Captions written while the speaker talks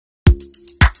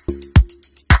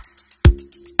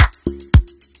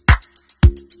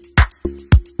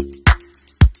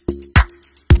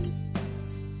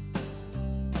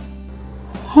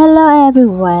Hello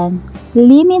everyone!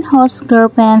 Lee Min-ho's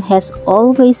girlfriend has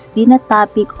always been a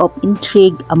topic of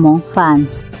intrigue among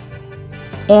fans.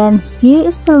 And here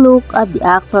is a look at the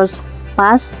actor's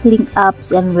past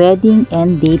link-ups and wedding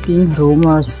and dating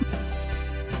rumors.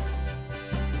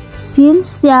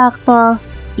 Since the actor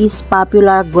is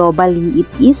popular globally,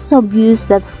 it is obvious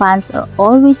that fans are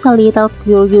always a little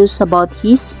curious about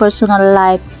his personal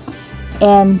life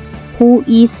and who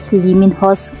is Lee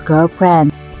Min-ho's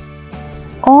girlfriend.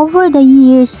 Over the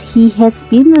years, he has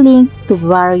been linked to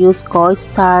various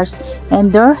co-stars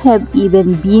and there have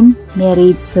even been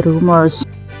marriage rumors.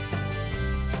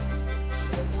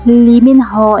 Lee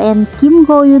Min-ho and Kim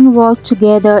Go-eun worked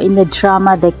together in the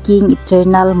drama The King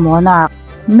Eternal Monarch.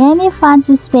 Many fans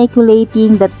is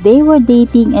speculating that they were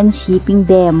dating and shipping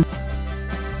them.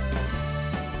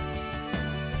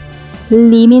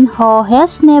 Lee Min-ho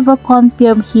has never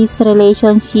confirmed his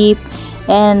relationship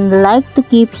and like to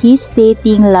keep his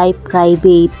dating life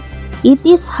private. It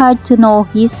is hard to know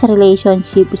his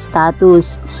relationship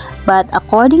status, but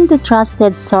according to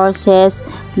trusted sources,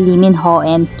 Lee Min-ho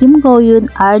and Kim Go-eun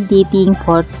are dating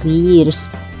for 3 years.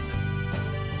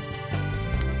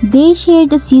 They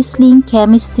shared a sizzling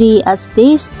chemistry as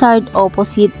they starred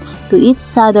opposite to each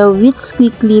other, which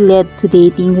quickly led to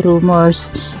dating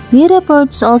rumors. The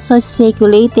reports also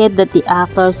speculated that the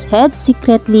actors had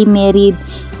secretly married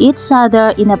each other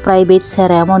in a private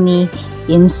ceremony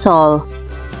in Seoul.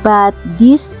 But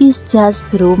this is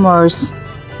just rumors.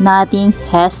 Nothing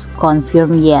has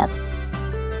confirmed yet.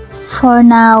 For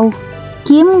now,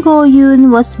 Kim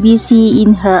Go-eun was busy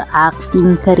in her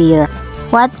acting career.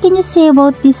 What can you say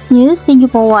about this news? Thank you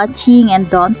for watching and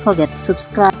don't forget to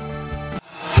subscribe.